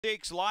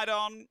6, Light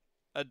On,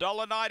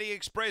 $1.90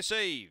 Express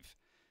Eve.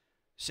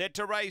 Set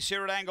to race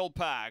here at Angle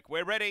Park.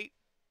 We're ready.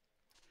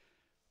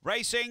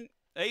 Racing.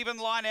 Even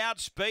line out,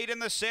 speed in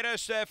the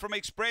centre from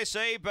Express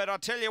Eve, but I'll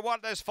tell you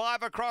what, there's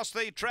 5 across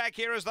the track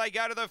here as they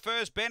go to the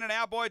first bend, and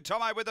our boy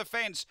Tomo with the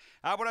fence.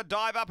 Able to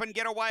dive up and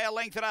get away a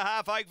length and a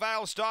half.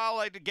 Oakvale Style,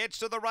 it gets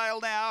to the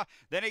rail now.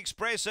 Then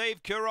Express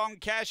Eve,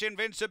 Coorong Cash,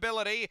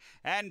 Invincibility,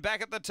 and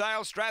back at the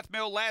tail,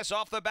 Strathmill Lass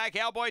off the back.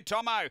 Our boy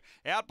Tomo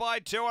out by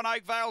 2 on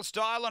Oakvale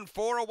Style, and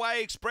 4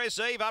 away Express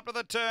Eve up to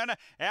the turn.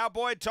 Our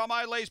boy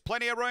Tomo leaves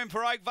plenty of room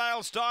for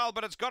Oakvale Style,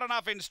 but it's got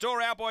enough in store.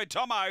 Our boy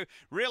Tomo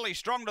really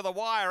strong to the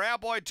wire.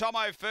 Our boy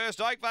Tomo first,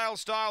 Oakvale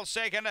Style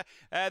second,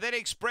 then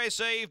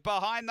Express Eve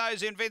behind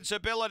those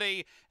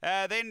Invincibility,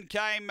 then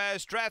came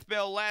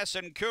Strathmill Lass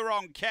and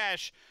Coorong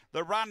Cash.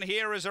 The run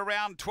here is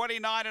around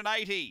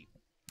 29.80.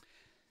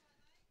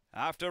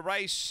 After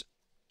race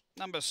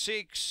number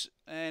 6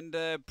 and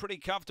a pretty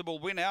comfortable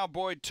win, our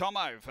boy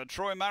Tomo for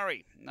Troy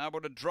Murray,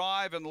 able to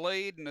drive and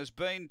lead and has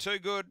been too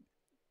good.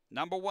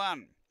 Number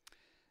 1.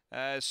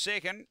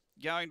 Second,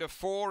 going to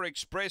 4,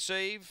 Express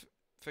Eve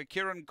for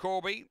Kieran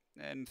Corby,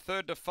 and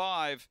 3rd to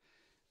 5,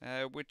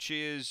 which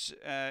is,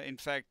 in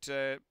fact,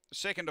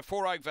 2nd to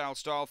 4, Oakvale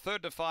Style,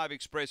 3rd to 5,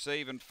 Express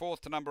Eve, and 4th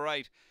to number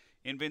 8,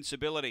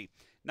 Invincibility.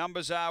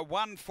 Numbers are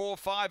 1, 4,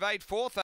 5, 8, 4th.